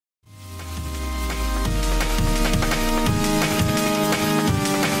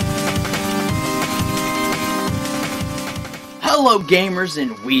Hello gamers,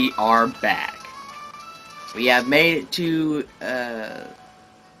 and we are back. We have made it to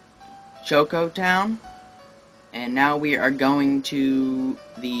Choco Town, and now we are going to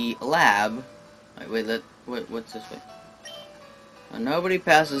the lab. What's this way? Nobody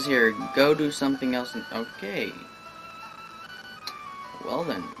passes here. Go do something else. Okay. Well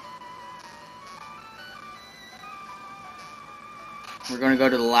then. We're gonna go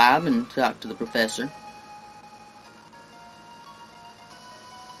to the lab and talk to the professor.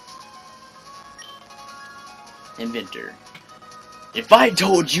 Inventor. If I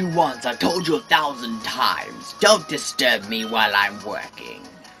told you once, I told you 1,000 times. Don't disturb me while I'm working.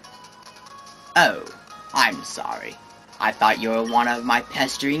 Oh, I'm sorry. I thought you were one of my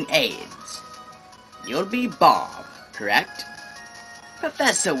pestering aides. You'll be Bob, correct?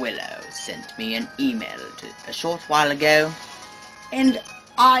 Professor Willow sent me an email a short while ago, and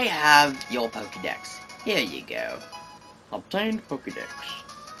I have your Pokédex. Here you go. Obtained Pokédex.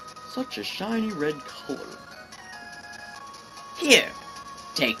 Such a shiny red color. Here,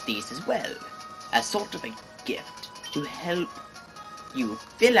 take these as well, as sort of a gift to help you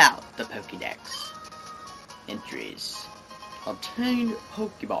fill out the Pokédex. Entries. Obtained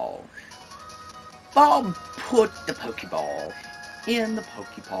Pokeballs. Bob put the Pokeball in the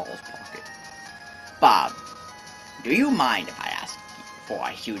Pokeball's pocket. Bob, do you mind if I ask for a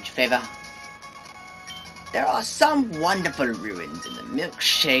huge favor? There are some wonderful ruins in the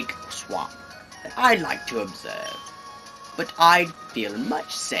Milkshake Swamp that I'd like to observe, but I'd feel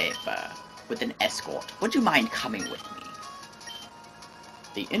much safer with an escort. Would you mind coming with me?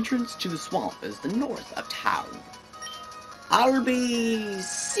 The entrance to the swamp is the north of town. I'll be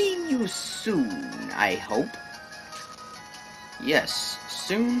seeing you soon, I hope. Yes,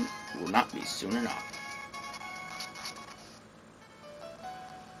 soon will not be soon enough.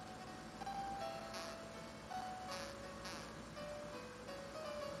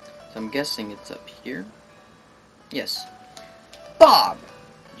 So I'm guessing it's up here. Yes. Bob,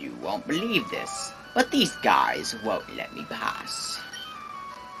 you won't believe this, but these guys won't let me pass.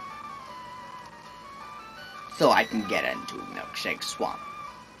 So I can get into Milkshake Swamp.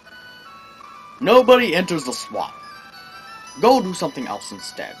 Nobody enters the swamp. Go do something else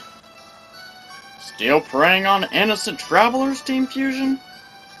instead. Still preying on innocent travelers, Team Fusion?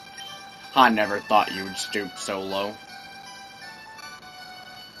 I never thought you would stoop so low.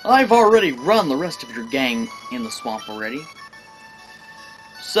 I've already run the rest of your gang in the swamp already.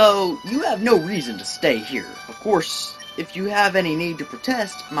 So, you have no reason to stay here. Of course, if you have any need to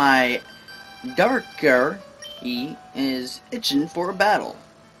protest, my Darker he is itching for a battle.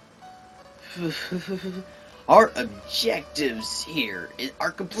 Our objectives here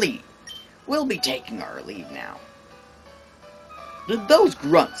are complete. We'll be taking our leave now. Did those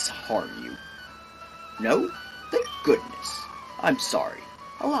grunts harm you? No? Thank goodness. I'm sorry.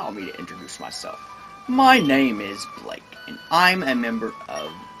 Allow me to introduce myself. My name is Blake, and I'm a member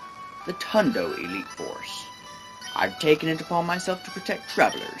of the Tundo Elite Force. I've taken it upon myself to protect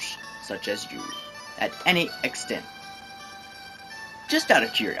travelers, such as you, at any extent. Just out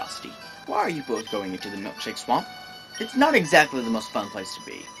of curiosity, why are you both going into the Milkshake Swamp? It's not exactly the most fun place to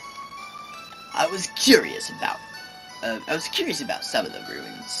be. I was curious about some of the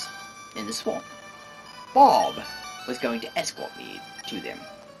ruins in the swamp. Bob was going to escort me to them,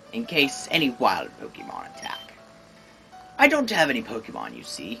 in case any wild Pokemon attack. I don't have any Pokemon, you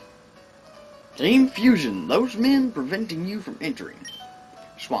see. Team Fusion, those men preventing you from entering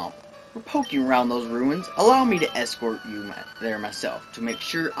Swamp. We're poking around those ruins. Allow me to escort you there myself, to make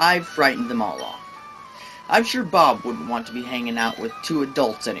sure I've frightened them all off. I'm sure Bob wouldn't want to be hanging out with two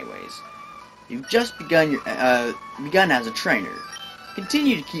adults anyways. You've just begun as a trainer.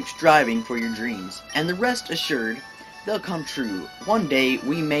 Continue to keep striving for your dreams, and the rest assured, they'll come true. One day,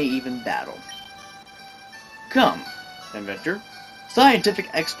 we may even battle. Come, Inventor. Scientific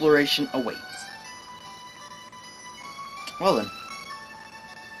exploration awaits. Well then.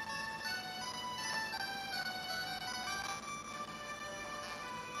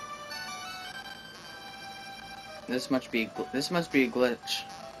 This must be a glitch.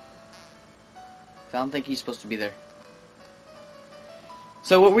 I don't think he's supposed to be there.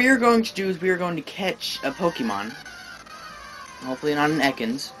 So what we are going to do is we are going to catch a Pokemon. Hopefully not an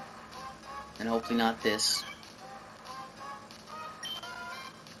Ekans. And hopefully not this.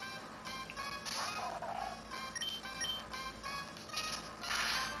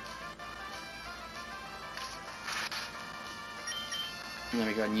 And let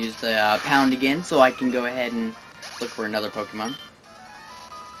me go ahead and use the pound again so I can go ahead and look for another Pokemon.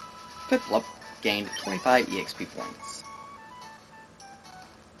 Piplup gained 25 EXP points.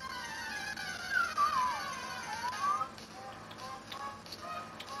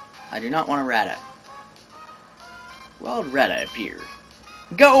 I do not want a Rata. Wild Rata appeared.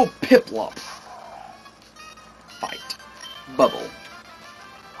 Go Piplup! Fight. Bubble.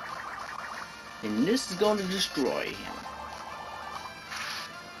 And this is going to destroy him.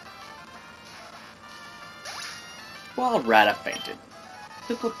 Wild Rata fainted.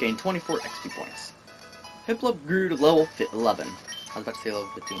 Piplup gained 24 XP points. Piplup grew to level 11. I was about to say level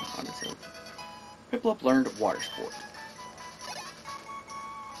 15. I wanted to say level 15. Piplup learned water sport.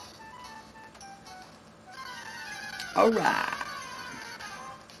 Alright.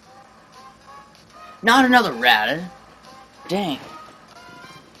 Not another Rata. Dang.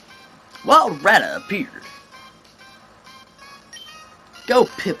 Wild Rata appeared. Go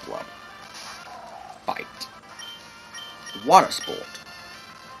Piplup. Fight. Water sport.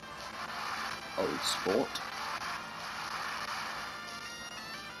 Old sport.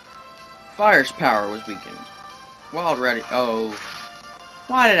 Fire's power was weakened. Wild Rata. Oh.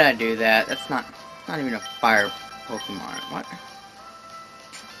 Why did I do that? That's not even a fire Pokemon. What?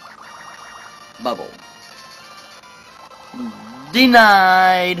 Bubble.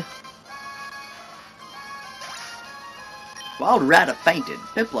 Denied! Wild Rata fainted.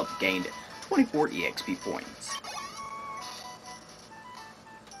 Piplup gained 24 EXP points.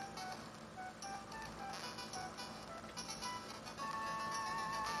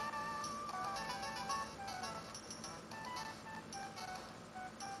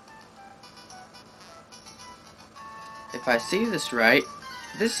 If I see this right,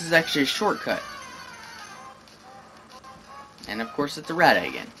 this is actually a shortcut. And of course it's a Rata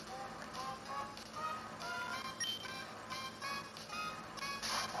again.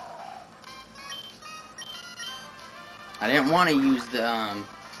 I didn't want to use the,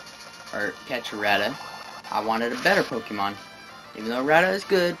 or catch a Rata. I wanted a better Pokemon. Even though Rata is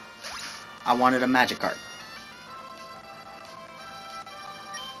good, I wanted a Magikarp.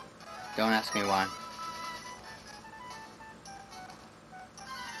 Don't ask me why.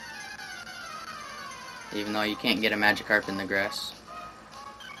 Even though you can't get a Magikarp in the grass.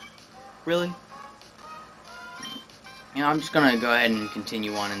 Really? You know, I'm just gonna go ahead and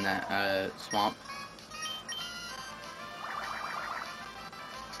continue on in that, swamp.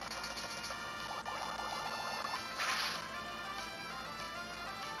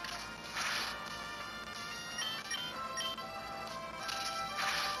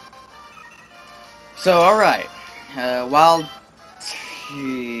 So, alright. Wild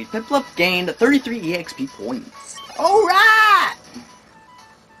Piplup gained 33 EXP points. Alright!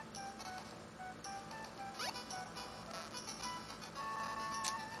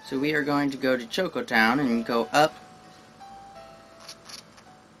 So we are going to go to Choco Town and go up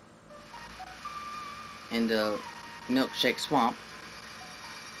in the Milkshake Swamp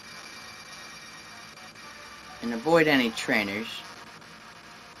and avoid any trainers.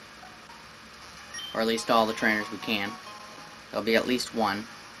 Or at least all the trainers we can. There'll be at least one.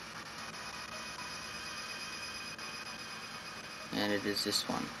 And it is this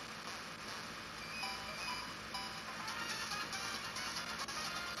one.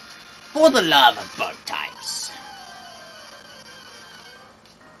 For the love of bug types.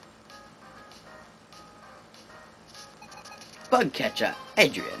 Bug catcher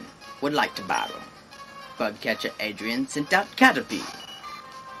Adrian would like to battle. Bug catcher Adrian sent out Caterpie.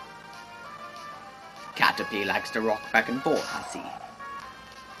 Caterpie likes to rock back and forth, I see.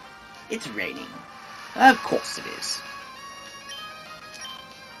 It's raining. Of course it is.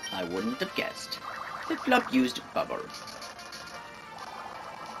 I wouldn't have guessed. Piplup used Bubble.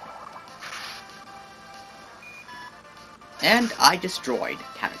 And I destroyed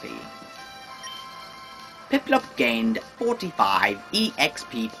Caterpie. Piplup gained 45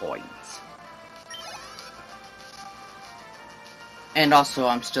 EXP points. And also,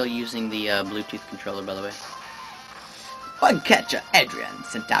 I'm still using the Bluetooth controller, by the way. Bug catcher Adrian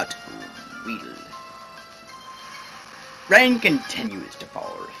sent out Wheel. Rain continues to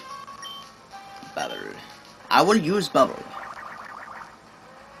fall. Bubble. I will use Bubble.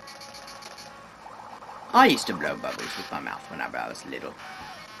 I used to blow bubbles with my mouth whenever I was little.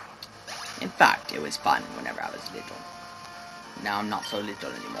 In fact, it was fun whenever I was little. Now I'm not so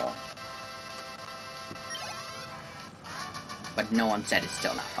little anymore. But no one said it's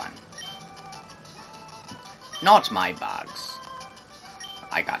still not fun. Not my bugs.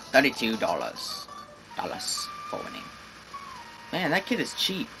 I got $32 for winning. Man, that kid is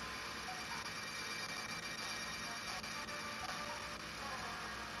cheap.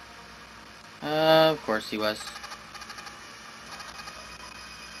 Of course he was.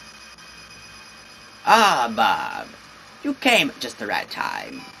 Ah, Bob. You came at just the right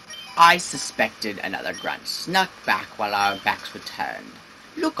time. I suspected another grunt snuck back while our backs were turned.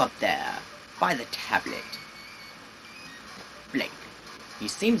 Look up there, by the tablet. Blake. He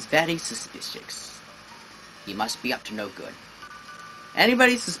seems very suspicious. He must be up to no good.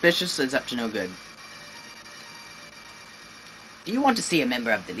 Anybody suspicious is up to no good. Do you want to see a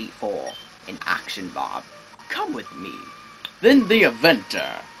member of the Elite Four in action, Bob? Come with me. Then the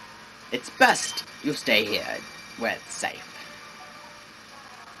Aventer. It's best you stay here, where it's safe.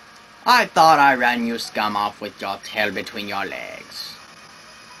 I thought I ran you scum off with your tail between your legs.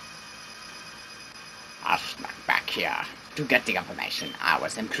 I snuck back here to get the information I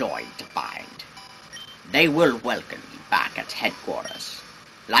was employed to find. They will welcome me back at headquarters,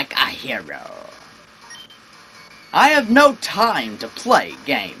 like a hero. I have no time to play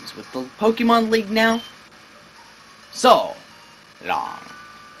games with the Pokemon League now. So long.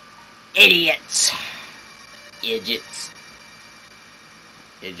 Idiots. Idiots.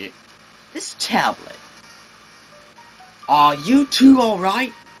 Idiot. This tablet. Are you two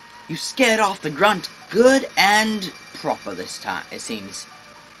alright? You scared off the grunt good and proper this time, it seems.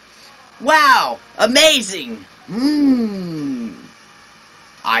 Wow! Amazing!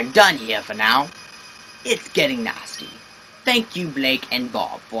 I'm done here for now. It's getting nasty. Thank you, Blake and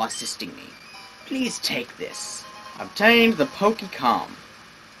Bob, for assisting me. Please take this. Obtained the Pokécom.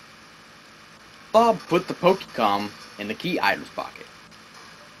 Bob put the Pokécom in the key items pocket.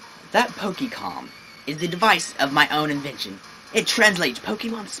 That Pokécom is the device of my own invention. It translates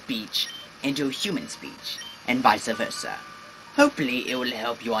Pokemon speech into human speech, and vice versa. Hopefully it will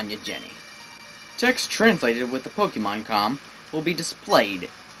help you on your journey. Text translated with the Pokemon Com will be displayed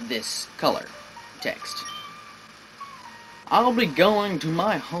this color text. I'll be going to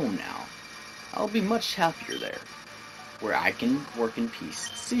my home now. I'll be much happier there, where I can work in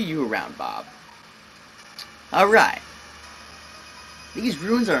peace. See you around, Bob. Alright. These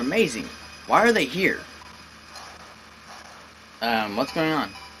ruins are amazing. Why are they here? What's going on?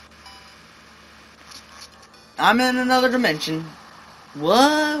 I'm in another dimension.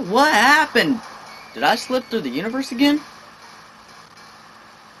 What? What happened? Did I slip through the universe again?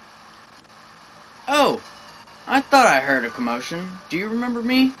 Oh, I thought I heard a commotion. Do you remember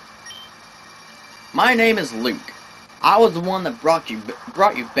me? My name is Luke. I was the one that brought you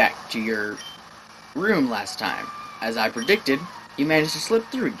back to your room last time. As I predicted, you managed to slip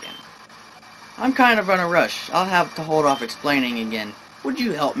through again. I'm kind of in a rush. I'll have to hold off explaining again. Would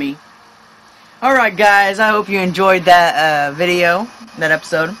you help me? Alright guys, I hope you enjoyed that video, that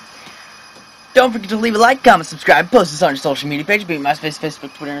episode. Don't forget to leave a like, comment, subscribe, post this on your social media page, be it MySpace,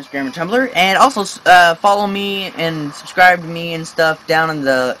 Facebook, Twitter, Instagram, and Tumblr. And also follow me and subscribe to me and stuff down in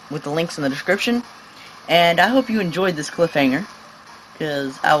with the links in the description. And I hope you enjoyed this cliffhanger,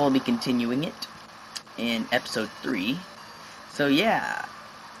 because I will be continuing it in episode 3. So yeah,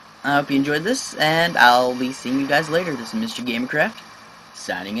 I hope you enjoyed this, and I'll be seeing you guys later. This is Mr. Gamercraft,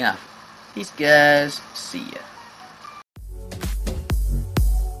 signing off. Peace guys, see ya.